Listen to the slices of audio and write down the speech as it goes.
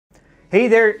Hey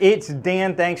there, it's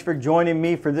Dan. Thanks for joining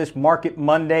me for this Market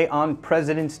Monday on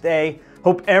President's Day.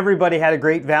 Hope everybody had a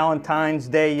great Valentine's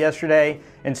Day yesterday.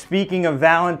 And speaking of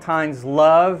Valentine's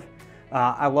love,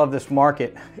 I love this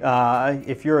market.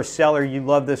 If you're a seller, you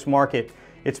love this market.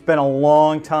 It's been a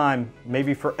long time,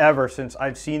 maybe forever, since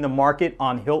I've seen the market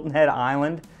on Hilton Head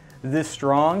Island this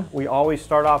strong. We always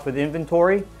start off with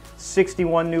inventory.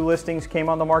 61 new listings came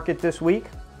on the market this week.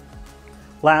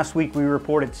 Last week we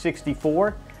reported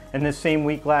 64. And this same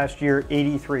week last year,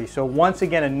 83. So once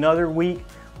again, another week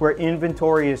where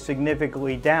inventory is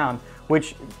significantly down,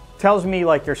 which tells me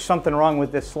like there's something wrong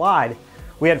with this slide.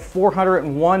 We had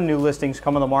 401 new listings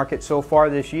come on the market so far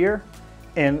this year,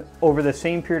 and over the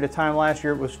same period of time last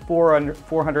year, it was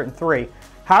 403.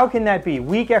 How can that be?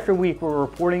 Week after week, we're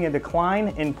reporting a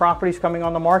decline in properties coming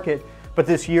on the market, but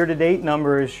this year-to-date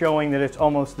number is showing that it's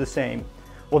almost the same.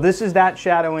 Well, this is that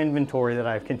shadow inventory that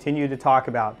I've continued to talk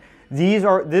about.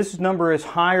 This number is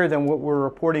higher than what we're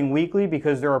reporting weekly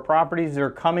because there are properties that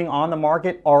are coming on the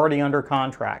market already under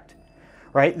contract,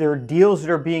 right? There are deals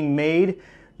that are being made.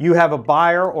 You have a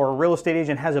buyer or a real estate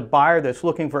agent has a buyer that's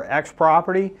looking for X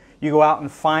property. You go out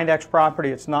and find X property.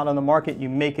 It's not on the market. You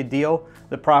make a deal.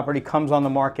 The property comes on the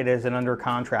market as an under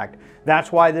contract.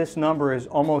 That's why this number is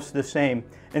almost the same.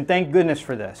 And thank goodness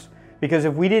for this, because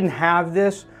if we didn't have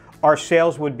this, our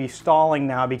sales would be stalling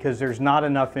now because there's not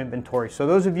enough inventory. So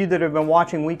those of you that have been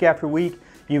watching week after week,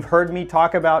 you've heard me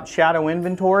talk about shadow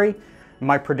inventory.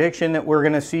 My prediction that we're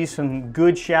gonna see some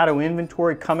good shadow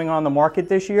inventory coming on the market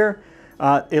this year.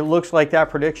 It looks like that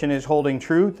prediction is holding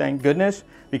true, thank goodness,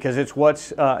 because it's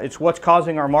what's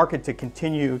causing our market to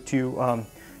continue to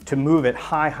move at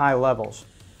high levels.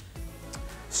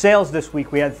 Sales this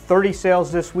week, we had 30 sales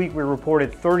this week. We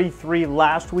reported 33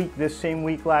 last week. This same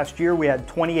week last year, we had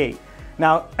 28.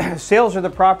 Now, sales are the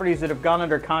properties that have gone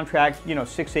under contract,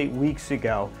 6-8 weeks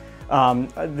ago.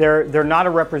 They're not a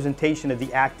representation of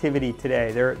the activity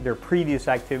today. They're previous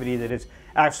activity that is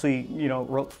actually,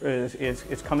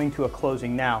 is coming to a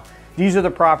closing now. These are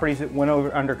the properties that went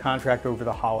under contract over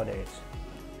the holidays.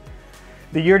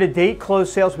 The year-to-date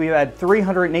closed sales, we've had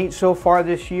 308 so far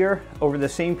this year. Over the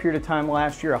same period of time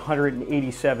last year,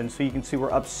 187. So you can see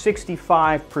we're up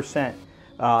 65%.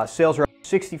 Sales are up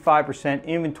 65%.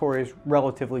 Inventory is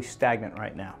relatively stagnant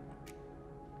right now.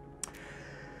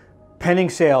 Pending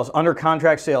sales, under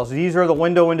contract sales. These are the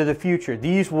window into the future.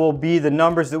 These will be the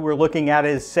numbers that we're looking at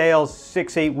as sales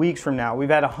 6-8 weeks from now. We've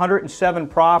had 107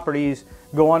 properties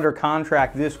go under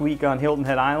contract this week on Hilton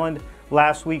Head Island.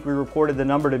 Last week we reported the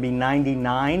number to be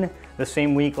 99. The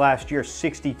same week last year,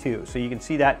 62. So you can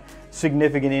see that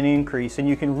significant increase, and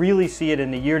you can really see it in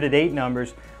the year-to-date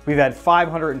numbers. We've had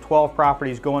 512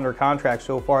 properties go under contract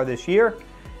so far this year,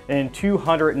 and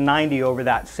 290 over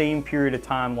that same period of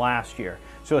time last year.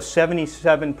 So a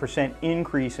 77%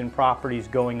 increase in properties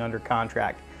going under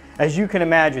contract. As you can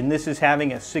imagine, this is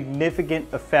having a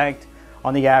significant effect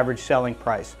on the average selling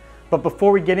price. But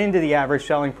before we get into the average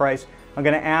selling price, I'm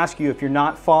going to ask you, if you're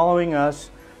not following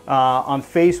us on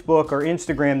Facebook or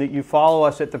Instagram, that you follow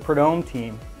us at the Prodome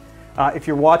Team. If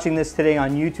you're watching this today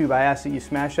on YouTube, I ask that you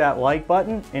smash that like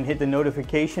button and hit the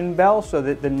notification bell so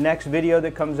that the next video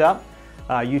that comes up,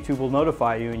 YouTube will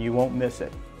notify you and you won't miss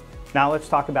it. Now let's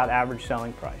talk about average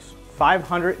selling price.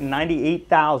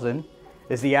 $598,000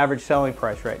 is the average selling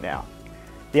price right now.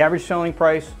 The average selling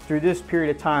price through this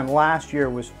period of time last year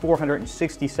was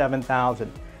 $467,000.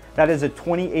 That is a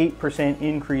 28%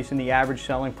 increase in the average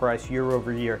selling price year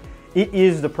over year. It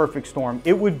is the perfect storm.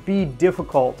 It would be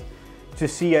difficult to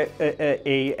see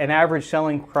an average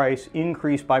selling price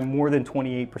increase by more than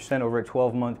 28% over a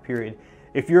 12-month period.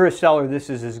 If you're a seller, this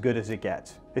is as good as it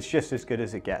gets. It's just as good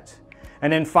as it gets.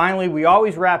 And then finally, we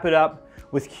always wrap it up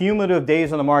with cumulative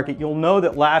days on the market. You'll know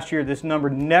that last year this number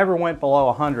never went below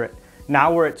 100.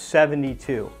 Now we're at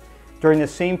 72. During the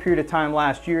same period of time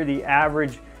last year, the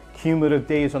average cumulative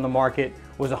days on the market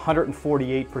was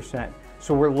 148%.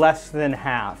 So we're less than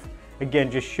half.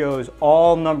 Again, just shows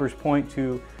all numbers point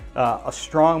to a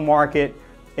strong market,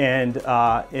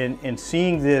 and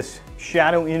seeing this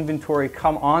shadow inventory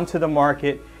come onto the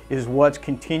market is what's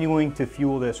continuing to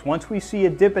fuel this. Once we see a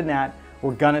dip in that,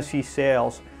 we're gonna see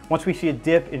sales. Once we see a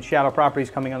dip in shadow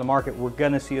properties coming on the market, we're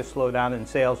gonna see a slowdown in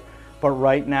sales. But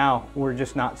right now, we're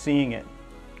just not seeing it.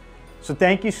 So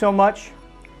thank you so much.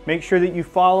 Make sure that you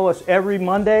follow us every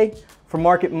Monday for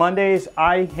Market Mondays.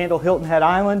 I handle Hilton Head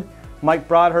Island. Mike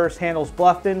Broadhurst handles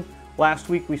Bluffton. Last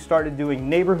week we started doing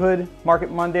neighborhood Market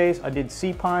Mondays. I did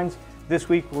Sea Pines. This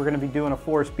week we're going to be doing a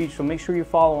Forest Beach, so make sure you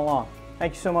follow along.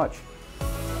 Thank you so much.